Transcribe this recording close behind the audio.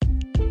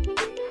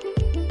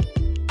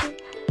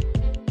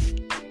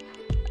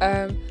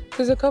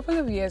Because a couple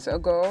of years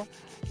ago,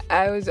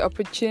 I was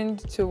opportuned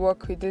to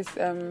work with this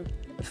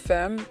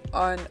firm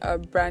on a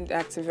brand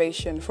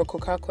activation for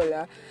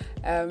Coca-Cola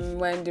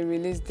when they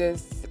released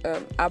this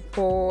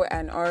apple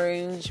and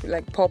orange,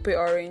 like poppy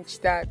orange,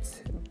 that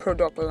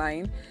product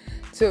line.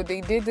 So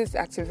they did these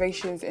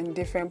activations in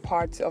different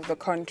parts of the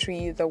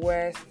country, the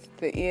west,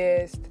 the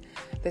east,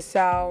 the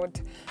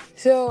south.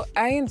 So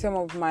I and some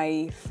of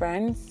my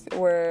friends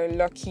were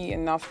lucky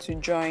enough to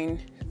join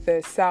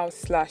the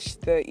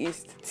south/the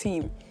east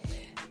team.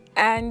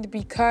 And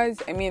because,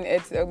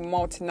 it's a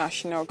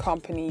multinational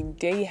company,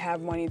 they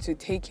have money to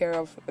take care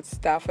of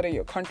staff, whether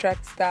your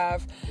contract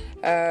staff,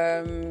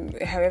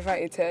 however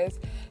it is.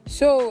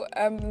 So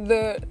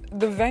the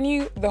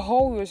venue, the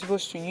hall we were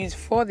supposed to use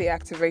for the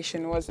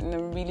activation was in a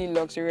really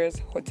luxurious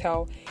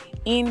hotel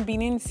in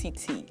Benin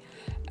City.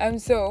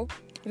 So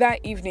that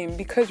evening,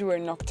 because we were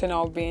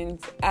nocturnal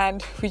beings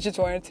and we just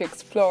wanted to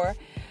explore,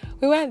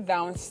 we went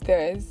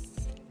downstairs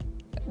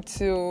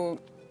to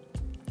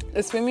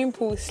the swimming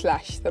pool /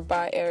 the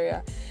bar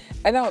area.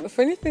 And now the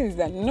funny thing is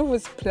that none of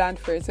us planned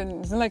for it,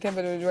 and it's not like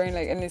everybody was wearing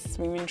like any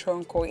swimming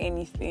trunk or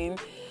anything.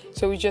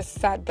 So we just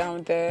sat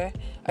down there.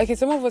 Okay,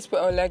 some of us put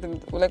our legs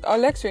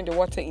were in the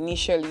water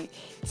initially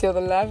till the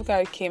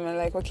lifeguard came and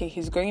okay,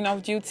 he's going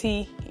off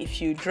duty.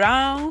 If you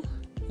drown,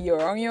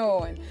 you're on your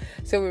own.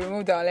 So we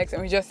removed our legs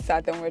and we just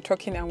sat there and we were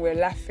talking and we were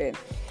laughing.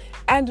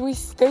 And we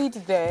stayed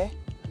there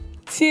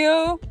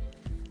till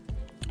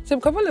some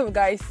couple of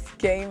guys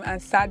came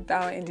and sat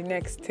down in the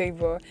next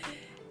table.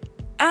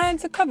 And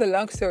to cut the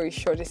long story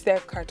short, they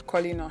started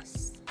calling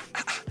us.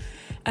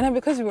 And then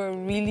because we were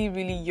really,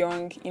 really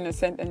young,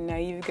 innocent and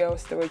naive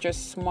girls that were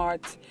just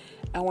smart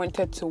and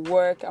wanted to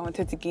work, and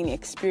wanted to gain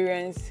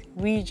experience,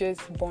 we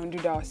just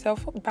bundled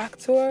ourselves back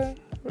to our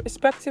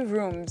respective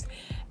rooms.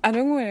 And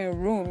when we were in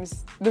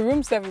rooms, the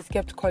room service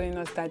kept calling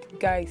us that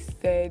guy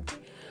said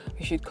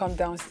we should come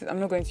downstairs. I'm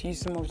not going to use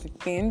some of the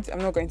things. I'm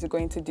not going to go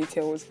into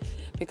details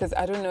because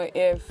I don't know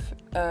if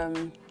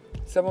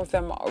some of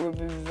them will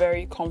be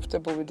very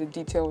comfortable with the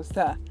details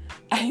that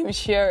I am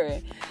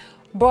sharing.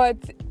 But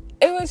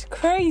it was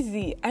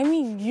crazy.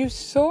 You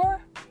saw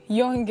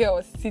young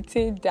girls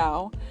sitting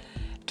down.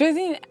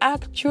 Doesn't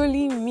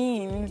actually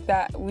mean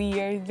that we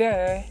are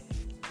there.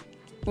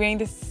 We're in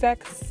the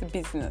sex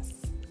business.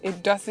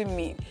 It doesn't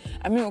mean.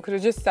 We could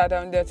have just sat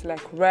down there to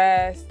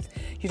rest.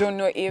 You don't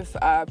know if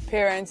our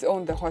parents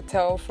own the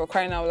hotel, for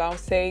crying out loud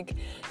sake.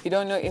 You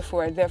don't know if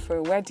we're there for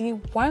a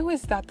wedding. Why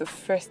was that the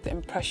first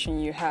impression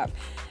you have?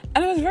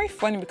 And it was very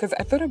funny because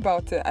I thought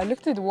about it. I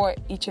looked at what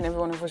each and every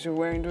one of us were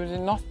wearing. There was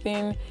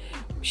nothing,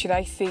 should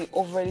I say,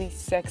 overly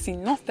sexy.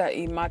 Not that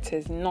it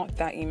matters.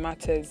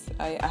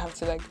 I have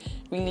to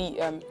really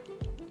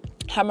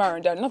hammer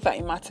on that. Not that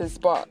it matters,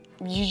 but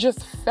you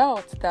just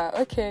felt that,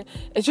 okay,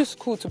 it's just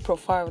cool to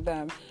profile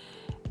them.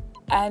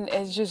 And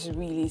it's just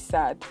really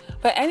sad.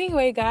 But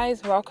anyway,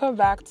 guys, welcome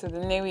back to the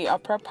Newi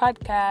Opera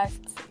Podcast.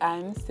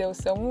 I'm still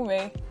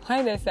Samume.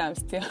 Why did I say I'm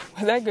still?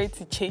 Was that going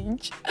to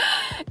change?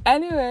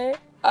 Anyway,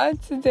 on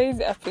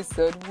today's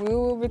episode, we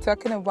will be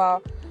talking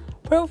about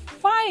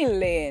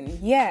profiling.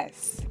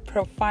 Yes,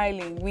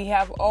 profiling. We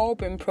have all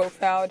been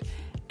profiled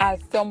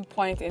at some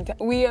point in time.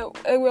 We've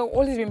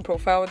always been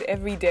profiled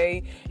every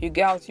day. You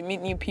go out, you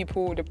meet new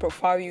people, they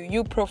profile you.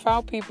 You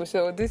profile people.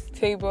 So this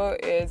table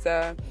is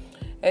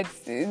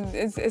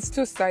it's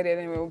two-sided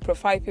anyway. We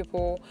profile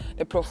people,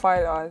 they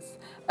profile us.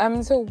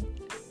 So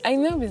I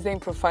know we're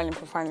saying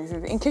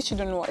profiling. In case you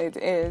don't know what it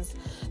is,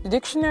 the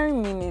dictionary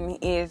meaning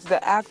is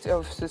the act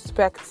of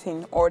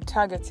suspecting or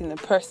targeting a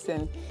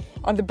person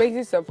on the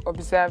basis of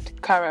observed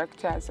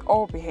characters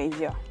or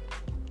behavior.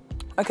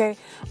 Okay,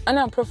 and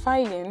now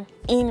profiling,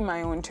 in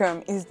my own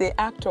term, is the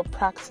act or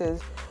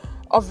practice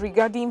of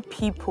regarding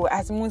people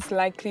as most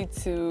likely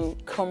to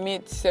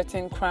commit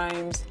certain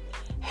crimes,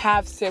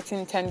 have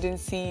certain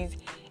tendencies,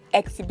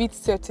 exhibit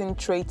certain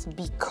traits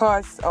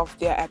because of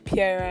their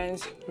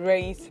appearance,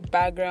 race,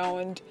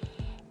 background,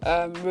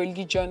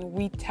 religion,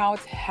 without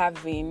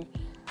having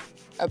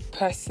a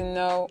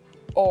personal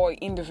or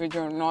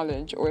individual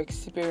knowledge or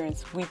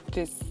experience with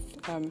this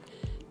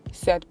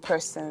said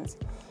persons.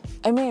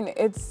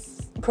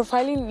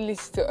 Profiling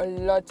leads to a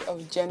lot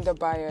of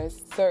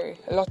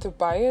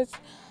bias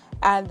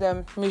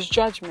and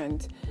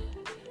misjudgment.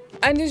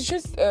 And it's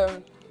just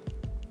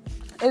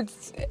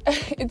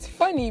it's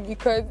funny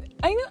because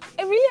I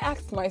really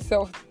asked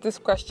myself this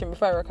question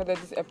before I recorded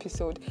this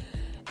episode.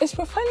 Is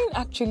profiling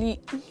actually,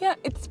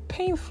 it's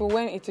painful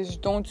when it is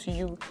done to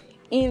you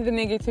in the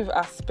negative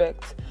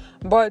aspect,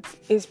 but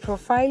is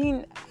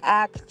profiling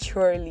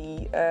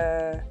actually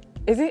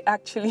is it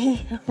actually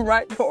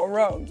right or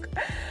wrong?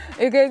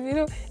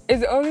 Because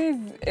it's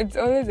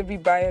always a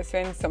bit biased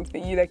when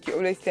something you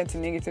always tend to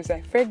negative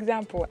side. For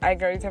example, I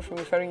graduated from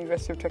the Federal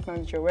University of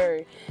Technology,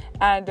 Owerri,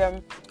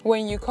 and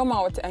when you come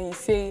out and you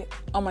say,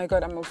 "Oh my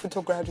God, I'm a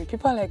photo graduate,"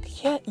 people are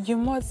like, "Yeah, you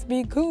must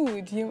be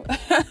good."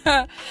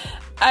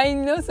 I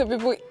know some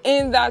people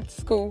in that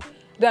school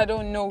that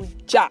don't know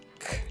jack.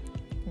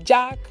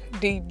 jack,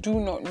 they do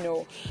not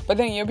know. But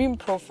then you're being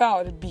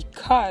profiled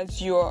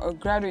because you're a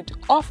graduate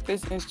of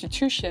this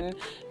institution,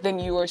 then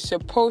you are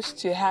supposed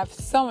to have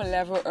some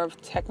level of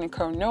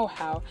technical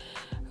know-how,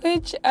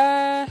 which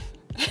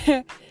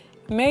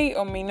may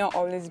or may not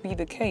always be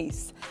the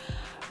case.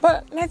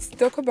 But let's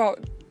talk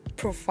about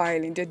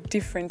profiling, the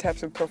different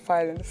types of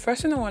profiling. The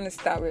first one I want to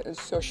start with is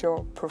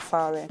social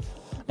profiling.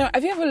 Now,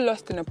 have you ever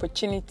lost an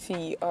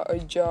opportunity or a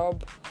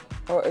job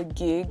or a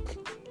gig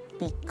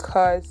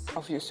because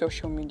of your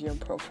social media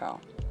profile?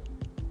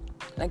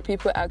 Like,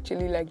 people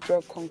actually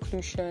draw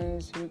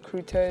conclusions,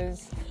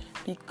 recruiters,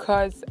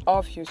 because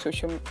of your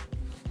social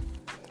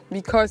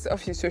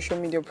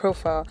media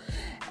profile.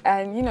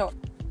 And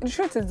the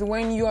truth is,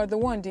 when you are the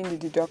one doing the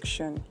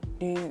deduction,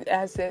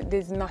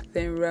 there's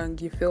nothing wrong.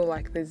 You feel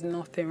like there's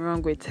nothing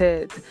wrong with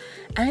it.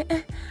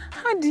 And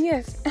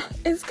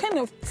it's kind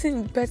of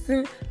thin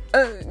person.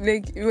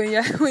 When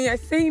you're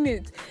saying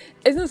it,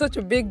 it's not such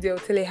a big deal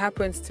till it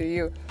happens to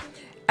you.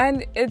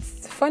 And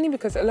it's funny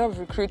because a lot of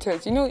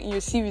recruiters, in your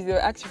CVs, they'll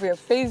ask you for your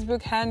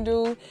Facebook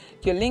handle,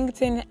 your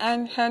LinkedIn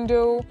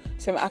handle,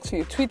 some ask for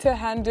your Twitter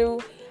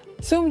handle.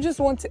 Some just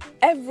want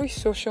every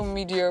social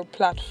media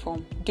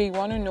platform. They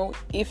want to know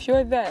if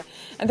you're there.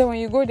 And then when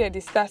you go there, they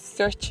start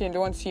searching. They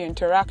want to see your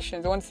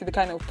interactions. They want to see the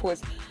kind of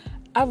posts.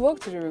 I've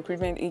worked with a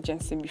recruitment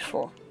agency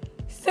before.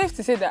 Safe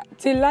to say that,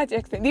 to a large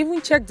extent, they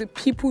even check the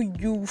people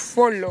you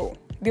follow.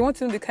 They want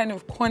to know the kind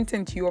of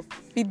content you are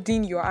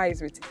feeding your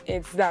eyes with.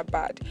 It's that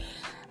bad.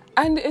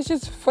 And it's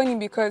just funny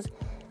because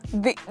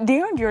they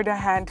on the other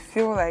hand,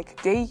 feel like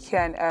they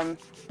can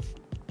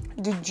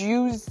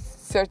deduce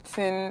the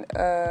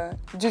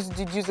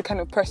kind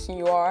of person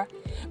you are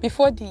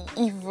before they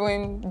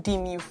even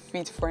deem you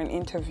fit for an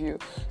interview.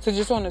 So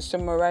just want to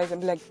summarize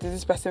and be like, does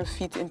this person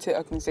fit into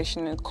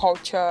organizational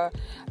culture,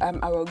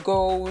 our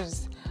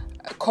goals,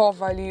 core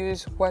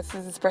values? What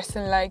is this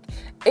person like?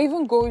 It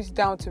even goes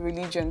down to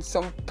religion.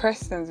 Some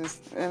persons,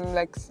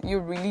 like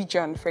your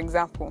religion, for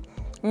example,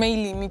 may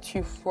limit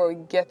you for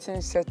getting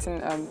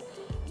certain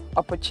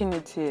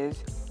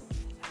opportunities.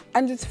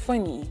 And it's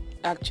funny,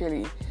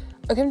 actually.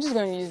 Okay, I'm just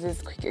going to use this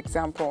quick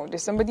example.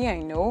 There's somebody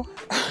I know.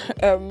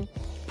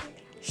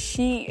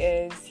 She's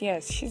a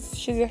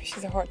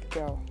hot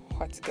girl.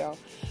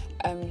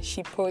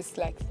 She posts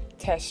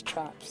test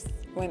traps.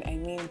 When I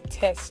mean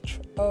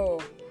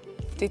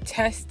the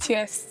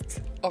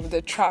testiest of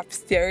the traps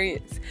there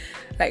is.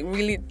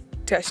 Really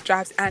test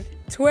traps and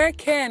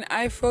twerking.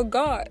 I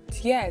forgot.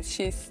 Yes,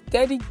 she's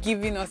steady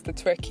giving us the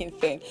twerking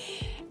thing.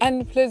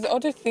 And plus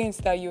other things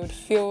that you would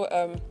feel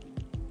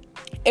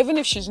even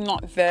if she's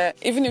not there,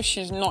 even if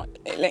she's not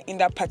in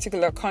that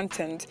particular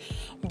content,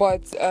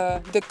 but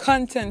the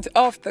content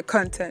of the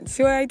content.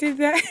 See what I did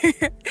there?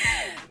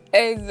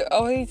 It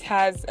always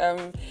has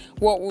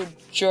what would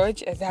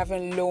judge as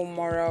having low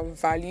moral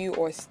value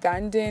or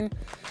standing.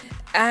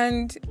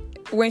 And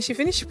when she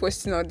finished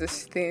posting all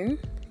this thing,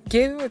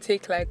 give or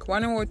take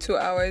 1 or 2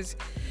 hours,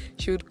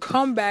 she would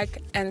come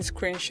back and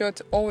screenshot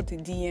all the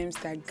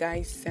DMs that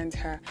guys sent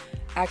her,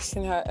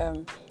 asking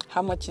her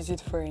how much is it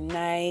for a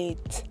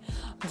night,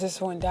 this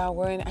one, that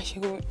one. And she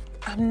go,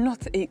 I'm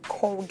not a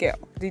call girl.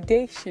 The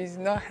day she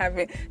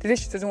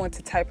doesn't want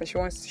to type and she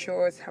wants to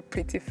show us her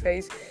pretty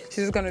face, she's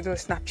just going to do a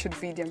Snapchat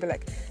video and be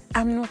like,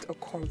 I'm not a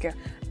call girl.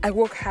 I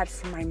work hard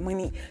for my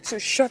money. So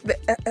shut the,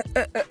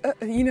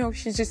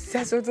 she just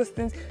says all those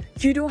things.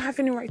 You don't have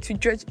any right to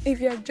judge. If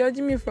you're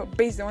judging me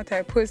based on what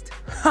I post,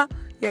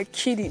 you're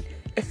kidding.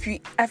 If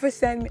you ever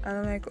send me, and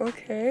I'm like,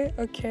 okay.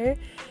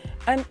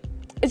 And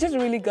it just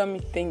really got me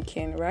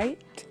thinking, right?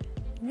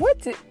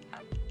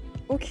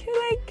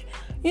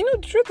 The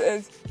truth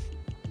is,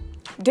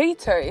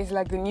 data is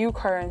the new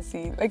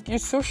currency. Your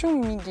social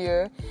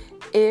media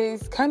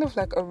is kind of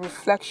a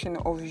reflection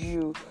of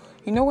you.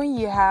 When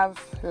you have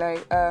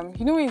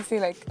when you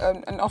say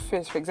an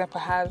office, for example,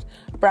 has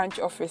branch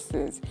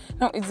offices.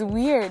 Now it's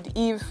weird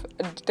if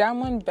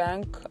Diamond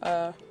Bank,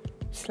 I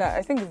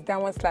think it's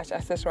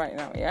Diamond/Access right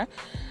now, yeah?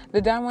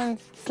 The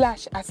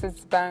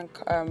Diamond/Access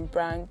Bank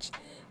branch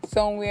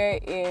somewhere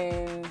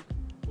in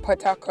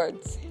Port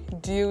Harcourt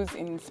deals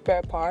in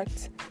spare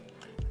parts.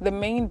 The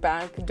main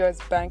bank does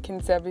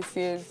banking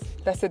services.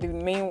 Let's say the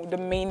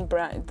main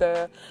branch,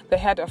 the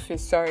head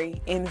office,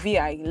 in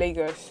VI,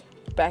 Lagos,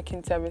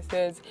 banking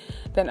services.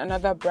 Then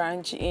another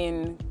branch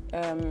in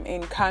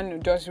Kano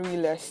does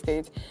real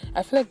estate.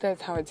 I feel like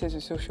that's how it is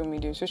with social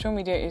media. Social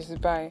media is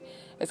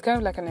it's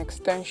kind of an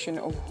extension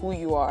of who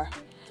you are.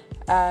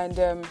 And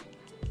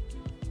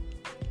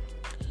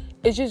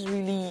it's just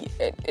really,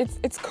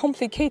 it's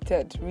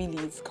complicated, really.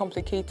 It's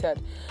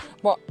complicated.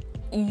 But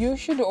you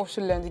should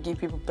also learn to give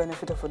people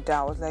benefit of a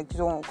doubt.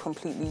 Don't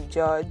completely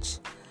judge,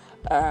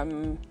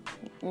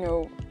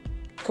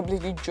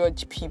 completely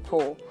judge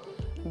people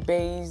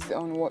based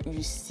on what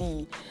you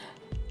see.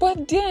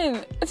 But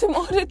then, some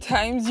other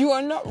times, you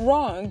are not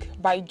wrong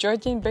by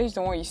judging based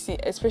on what you see,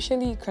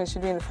 especially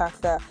considering the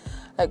fact that,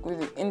 with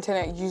the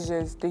internet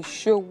users, they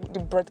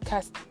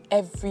broadcast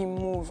every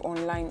move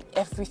online,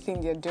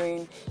 everything they're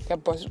doing,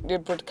 they're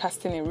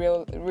broadcasting in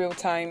real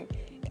time.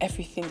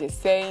 everything they're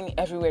saying,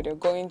 everywhere they're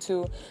going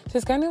to. So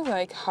it's kind of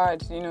like hard,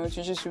 to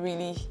just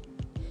really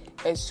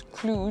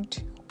exclude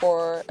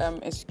or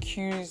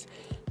excuse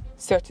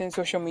certain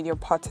social media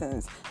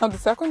patterns. Now, the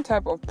second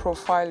type of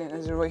profiling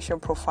is racial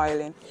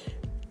profiling.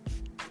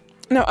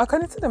 Now,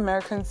 according to the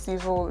American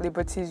Civil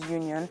Liberties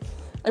Union,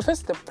 it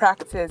refers to the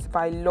practice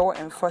by law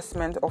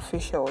enforcement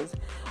officials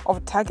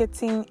of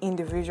targeting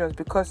individuals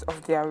because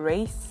of their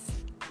race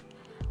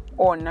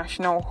or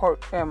national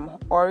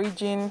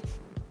origin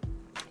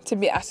to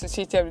be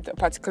associated with a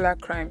particular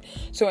crime.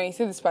 So when you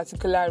see this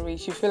particular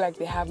race, you feel like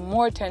they have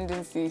more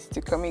tendencies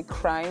to commit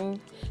crime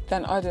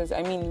than others.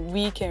 I mean,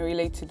 we can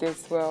relate to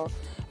this well.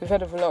 We've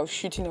heard of a lot of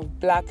shooting of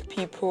black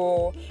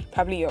people.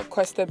 Probably you're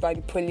accosted by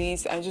the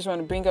police and you just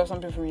want to bring out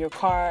something from your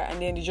car,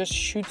 and then they just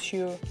shoot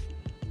you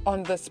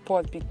on the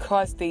spot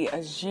because they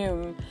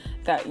assume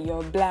that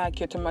you're black,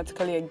 you're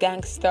automatically a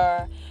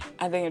gangster,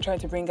 and then you're trying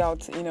to bring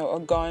out, a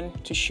gun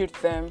to shoot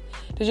them.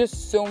 There's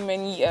just so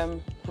many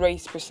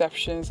race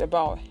perceptions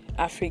about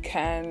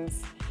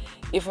Africans,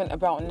 even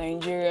about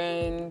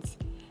Nigerians,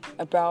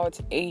 about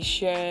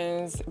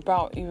Asians,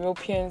 about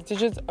Europeans.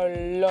 There's just a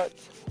lot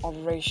of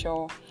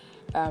racial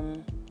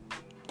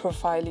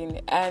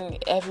profiling, and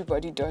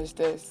everybody does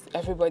this.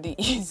 Everybody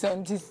is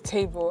on this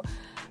table.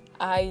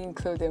 I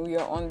included, we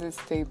are on this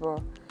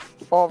table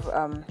of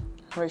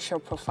racial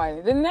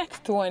profiling. The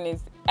next one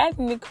is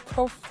ethnic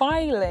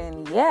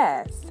profiling.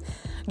 Yes,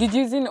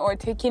 deducing or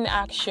taking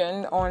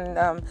action on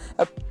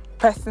a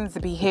person's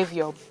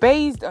behavior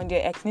based on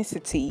their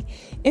ethnicity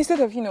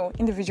instead of,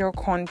 individual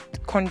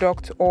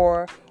conduct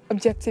or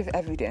objective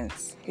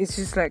evidence. It's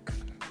just like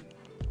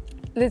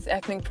this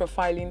ethnic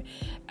profiling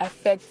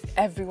affects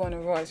every one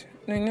of us.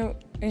 You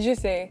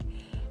just say,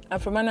 I'm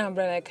from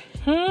Anambra, like,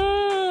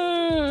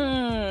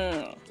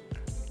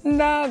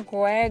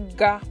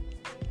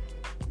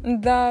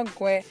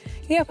 Ndagwe.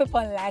 Here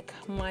people like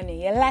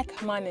money. You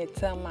like money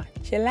too much.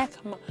 You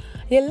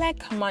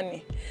like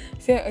money.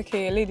 Say,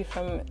 okay, a lady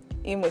from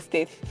Imo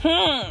State.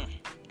 I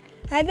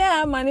don't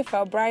have money for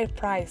a bride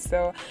price.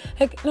 So,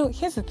 no,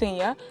 here's the thing,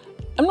 yeah.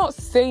 I'm not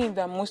saying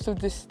that most of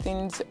these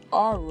things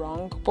are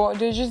wrong, but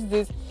there's just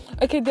this.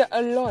 Okay, there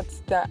are a lot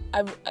that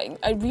I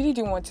really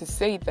didn't want to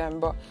say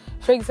them, but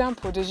for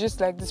example, there's just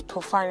like this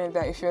profiling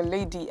that if you're a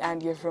lady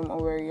and you're from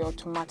Owerri, you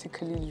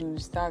automatically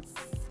lose.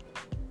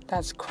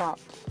 That's crap.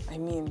 I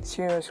mean,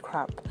 serious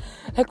crap.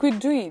 Like, we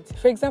do it.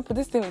 For example,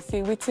 this thing we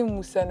say, waiting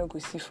Musa no go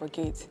see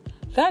forget.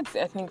 That's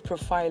ethnic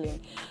profiling,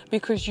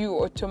 because you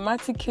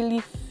automatically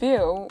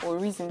feel or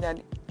reason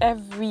that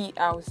every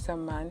Hausa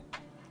man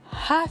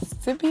has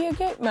to be a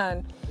gay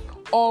man.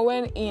 Or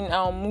when in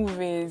our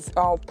movies,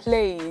 our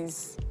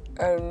plays,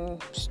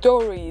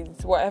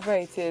 stories, whatever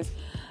it is,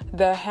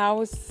 the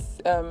house,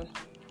 I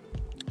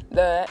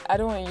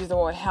don't want to use the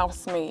word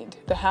housemaid.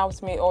 The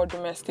housemaid or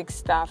domestic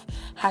staff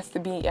has to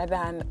be either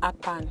an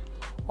Apan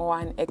or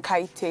an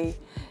Ekaite.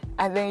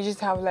 And then you just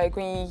have, like,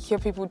 when you hear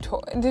people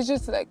talk, there's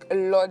just like a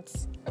lot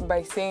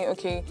by saying,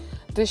 okay,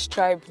 this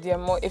tribe, they are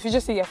more. If you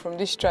just say you're from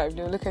this tribe,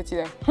 they'll look at you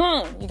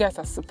like, you guys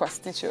are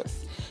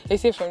superstitious. They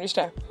say from this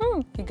tribe,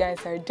 you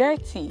guys are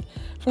dirty.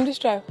 From this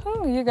tribe,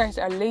 you guys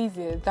are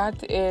lazy.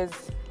 That is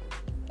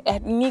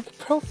ethnic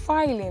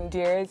profiling,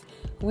 dears.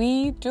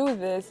 We do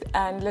this,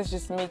 and let's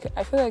just make it.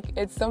 I feel like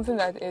it's something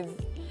that is,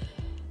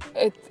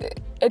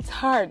 it's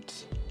hard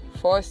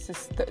for us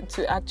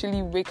to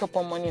actually wake up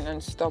one morning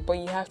and stop, but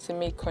you have to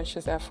make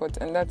conscious effort,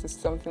 and that is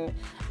something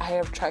I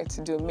have tried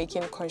to do,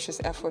 making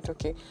conscious effort.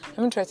 Okay, I'm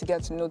going to try to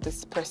get to know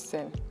this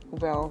person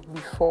well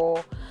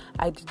before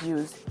I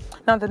deduce.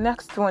 Now, the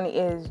next one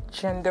is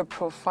gender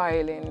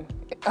profiling.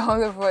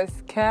 All of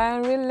us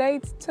can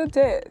relate to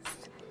this.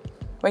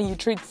 When you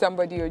treat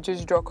somebody or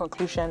just draw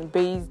conclusion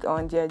based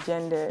on their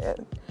gender.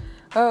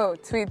 Oh,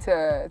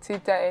 Twitter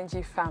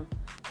NG fam.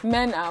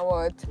 Men are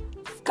what?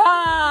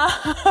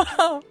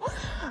 Scum!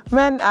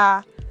 Men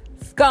are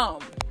scum.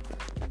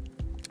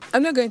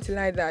 I'm not going to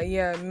lie that,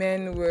 yeah,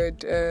 men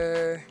would...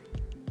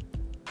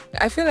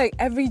 I feel like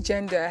every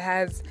gender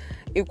has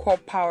equal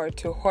power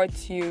to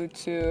hurt you,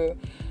 to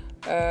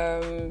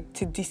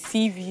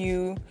deceive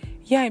you.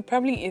 Yeah,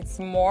 probably it's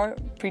more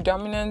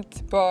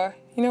predominant, but...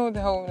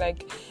 the whole,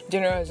 like,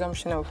 general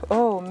assumption of,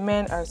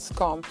 men are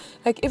scum.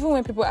 Like, even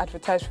when people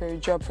advertise for a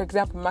job, for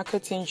example,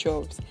 marketing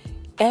jobs,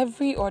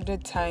 every other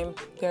time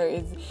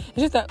it's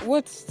just that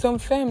what some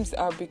firms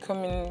are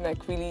becoming,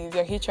 like, really,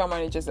 their HR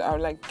managers are,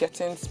 like,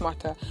 getting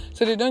smarter.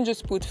 So they don't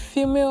just put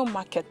female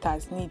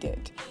marketers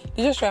needed.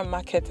 They just write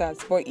marketers.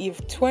 But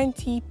if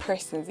 20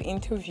 persons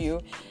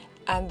interview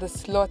and the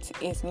slot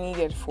is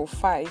needed for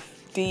 5,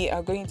 they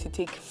are going to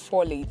take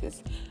 4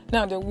 ladies.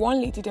 Now, the one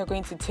lady they're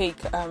going to take,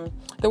 they're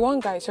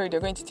going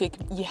to take,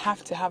 you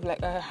have to have,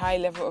 like, a high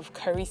level of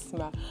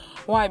charisma.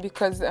 Why?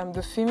 Because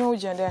the female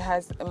gender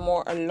has a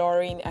more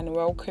alluring and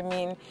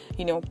welcoming,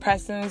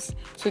 presence.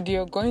 So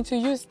they're going to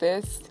use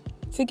this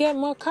to get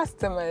more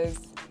customers.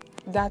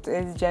 That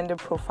is gender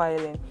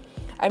profiling.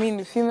 I mean,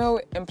 the female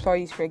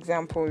employees, for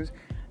example,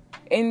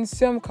 in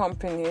some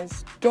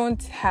companies,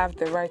 don't have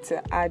the right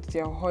to add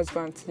their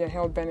husband to their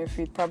health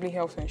benefit, probably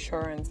health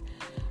insurance.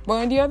 But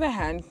on the other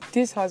hand,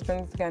 these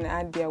husbands can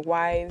add their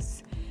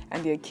wives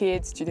and their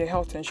kids to their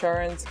health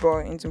insurance, but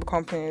in some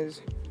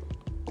companies,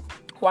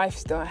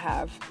 wives don't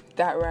have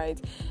that right.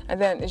 And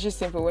then it's just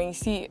simple. When you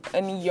see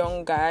any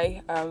young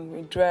guy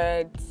with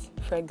dreads,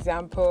 for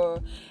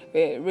example,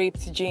 with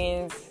ripped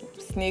jeans,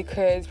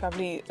 sneakers,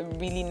 probably a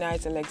really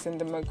nice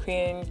Alexander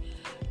McQueen,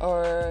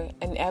 or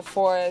an Air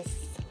Force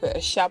with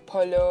a sharp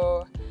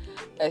polo,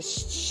 a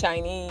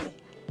shiny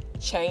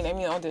chain. I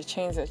mean, all the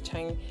chains are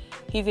shiny.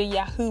 He's a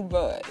Yahoo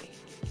boy.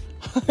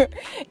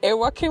 A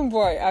working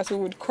boy, as we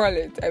would call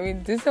it. I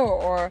mean, these are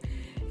all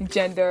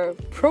gender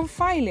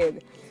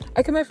profiling.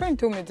 Okay, my friend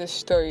told me this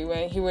story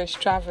when he was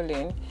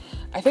traveling.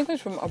 I think it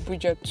was from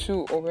Abuja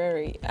to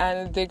Owerri,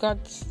 and they got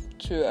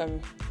to, I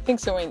think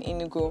somewhere in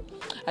Enugu.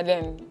 And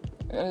then,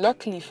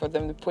 luckily for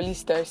them, the police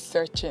started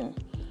searching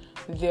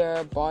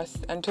their bus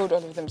and told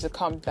all of them to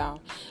calm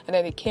down. And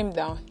then they came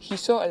down. He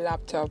saw a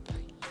laptop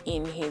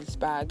in his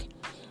bag.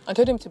 I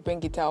told him to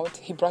bring it out.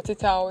 He brought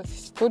it out.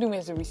 He told him he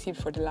has a receipt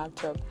for the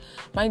laptop.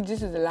 Mind,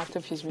 this is the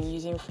laptop he's been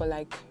using for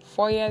like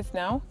 4 years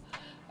now.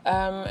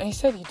 And he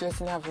said he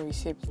doesn't have a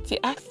receipt. He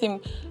asked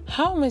him,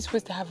 how am I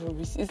supposed to have a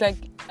receipt? It's like,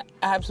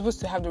 I'm supposed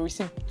to have the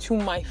receipt to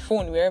my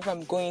phone wherever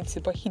I'm going to,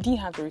 but he didn't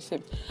have the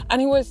receipt. And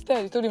he was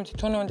there. He told him to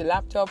turn on the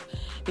laptop.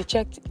 They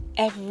checked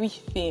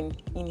everything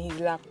in his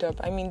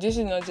laptop. I mean, this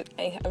is not just,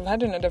 I've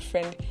had another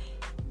friend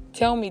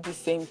tell me the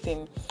same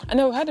thing.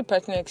 And I've had a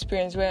personal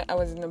experience where I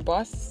was in a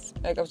bus,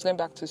 like I was going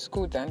back to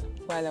school then,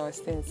 while I was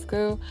still in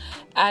school.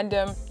 And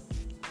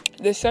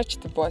they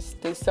searched the bus.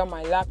 They saw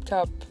my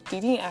laptop.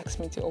 They didn't ask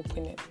me to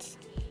open it.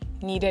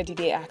 Neither did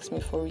they ask me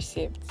for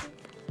receipts.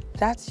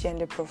 That's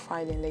gender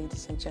profiling,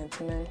 ladies and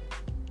gentlemen.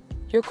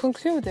 You're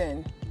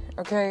concluding,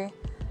 okay?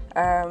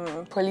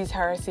 Police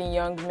harassing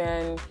young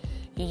men.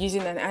 You're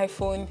using an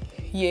iPhone.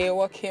 Yeah,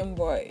 working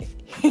boy.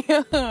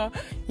 Yeah,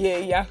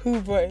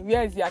 Yahoo boy.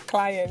 Where's your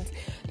client?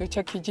 They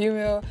check your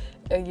Gmail.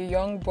 You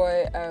young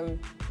boy.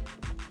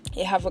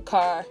 You have a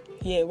car.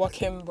 Yeah,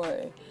 working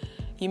boy.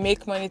 You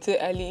make money too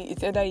early.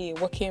 It's either you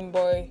working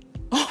boy.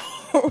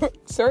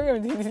 Sorry,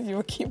 I'm doing this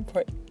working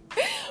boy.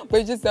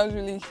 But it just sounds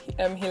really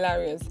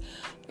hilarious.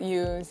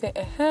 You say,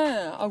 he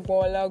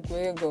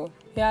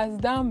has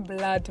done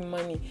blood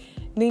money.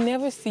 They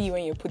never see you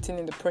when you're putting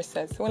in the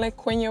process. Well,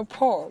 like when you're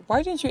poor,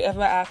 why didn't you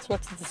ever ask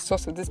what is the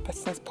source of this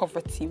person's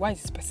poverty? Why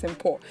is this person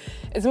poor?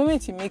 It's the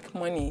moment you make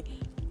money,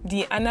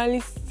 the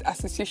Analysts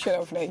Association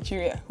of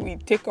Nigeria will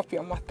take up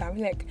your matter. I'm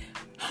like,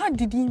 how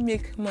did he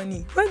make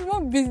money?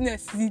 What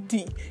business is he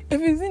doing? If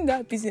he's in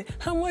that business,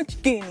 how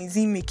much gain is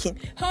he making?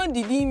 How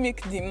did he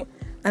make the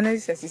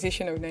Analysts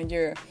Association of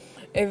Nigeria?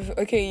 If,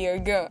 okay, you're a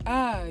girl,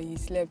 you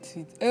slept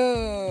with,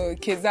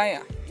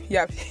 Keziah, you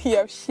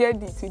have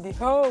shared it with the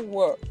whole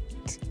world.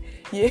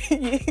 Yeah.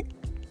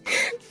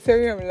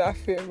 Sorry, I'm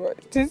laughing, but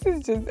this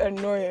is just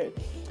annoying.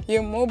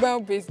 Your mobile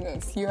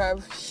business, you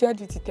have shared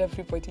it with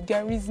everybody.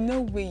 There is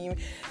no way you,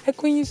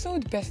 like when you saw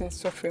the person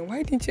suffering,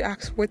 why didn't you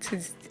ask what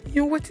is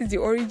the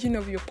origin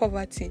of your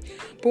poverty?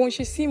 But when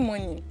she see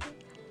money,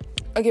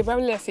 okay,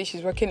 probably let's say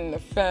she's working in a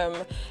firm,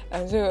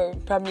 and so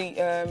probably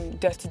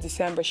just to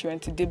December she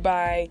went to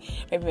Dubai,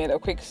 maybe made a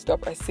quick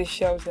stop at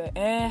Seychelles.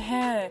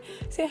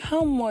 Say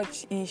how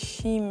much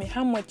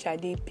are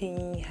they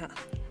paying her?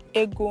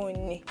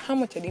 How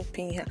much are they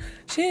paying her?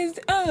 She's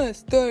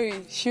story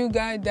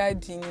sugar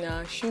daddy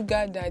now,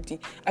 sugar daddy.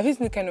 I've seen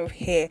the kind of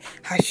hair,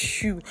 her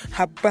shoe,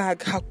 her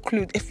bag, her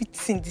clothes,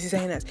 everything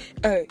designers.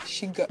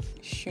 Sugar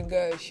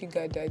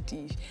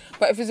daddy.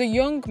 But if it's a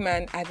young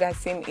man at that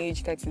same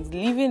age that is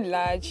living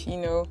large,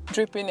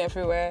 dripping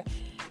everywhere,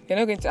 you're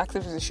not going to ask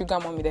if it's a sugar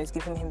mommy that's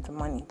giving him the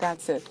money.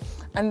 That's it.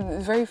 And the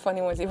very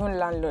funny ones, even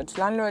landlords,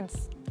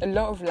 a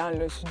lot of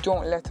landlords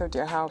don't let out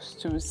their house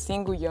to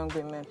single young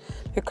women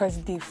because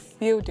they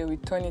feel they will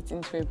turn it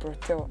into a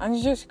brothel. And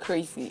it's just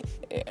crazy.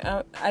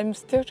 I'm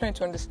still trying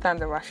to understand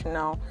the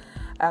rationale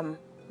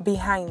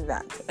behind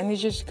that. And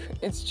it's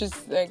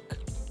just like,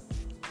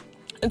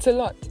 it's a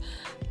lot.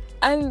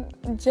 And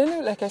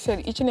generally, like I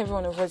said, each and every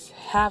one of us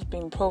have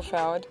been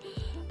profiled.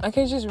 I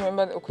can just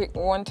remember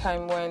one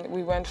time when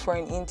we went for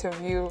an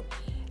interview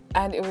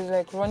and it was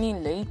like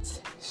running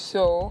late.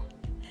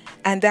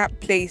 And that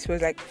place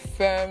was like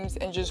firms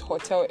and just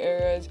hotel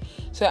areas.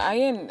 So I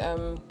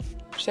and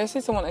should I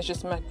say someone I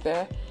just met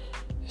there?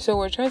 So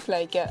we're trying to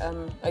like get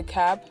a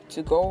cab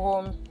to go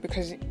home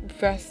because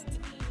first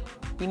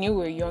we knew we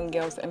were young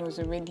girls and it was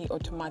already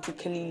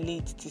automatically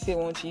late to say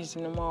we want to use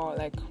the normal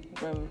like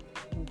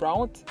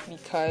route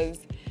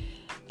because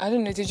I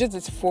don't know, it's just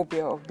this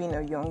phobia of being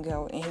a young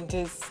girl and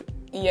this.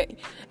 Yeah,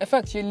 in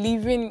fact, you're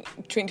living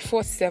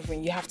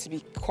 24/7. You have to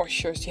be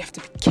cautious. You have to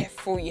be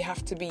careful. You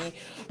have to be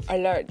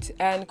alert.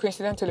 And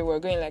coincidentally, we're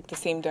going like the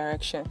same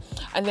direction.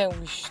 And then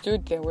we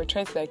stood there. We're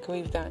trying to like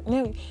wave down.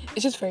 No,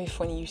 it's just very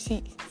funny. You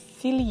see,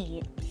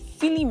 silly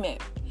men.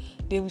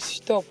 They will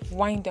stop,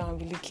 wind down,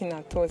 be looking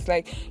at us.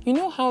 Like, you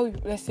know how,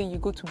 let's say you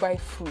go to buy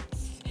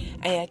fruits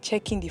and you're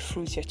checking the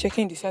fruits, you're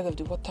checking the size of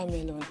the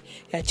watermelon,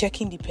 you're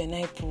checking the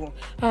pineapple.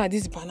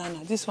 This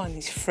banana, this one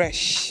is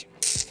fresh.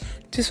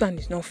 This one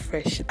is not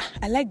fresh.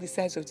 I like the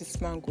size of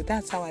this mango.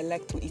 That's how I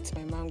like to eat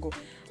my mango.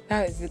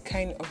 That is the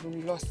kind of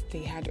lust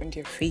they had on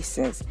their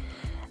faces.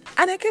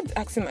 And I kept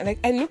asking, like,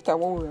 I looked at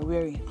what we were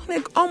wearing.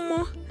 I'm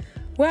like,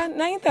 where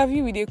na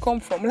interview where they come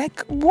from?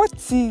 Like, what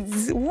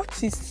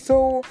is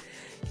so...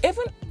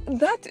 Even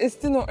that is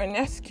still not an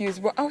excuse,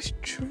 but I was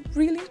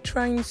really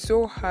trying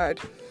so hard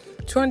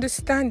to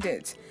understand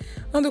it.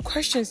 Now the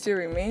question still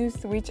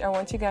remains, which I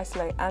want you guys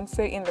to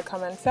answer in the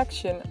comment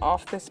section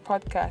of this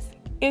podcast.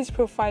 Is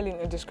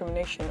profiling a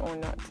discrimination or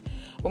not?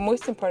 But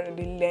most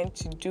importantly, learn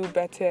to do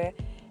better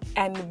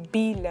and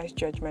be less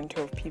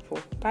judgmental of people.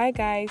 Bye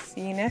guys,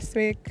 see you next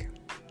week.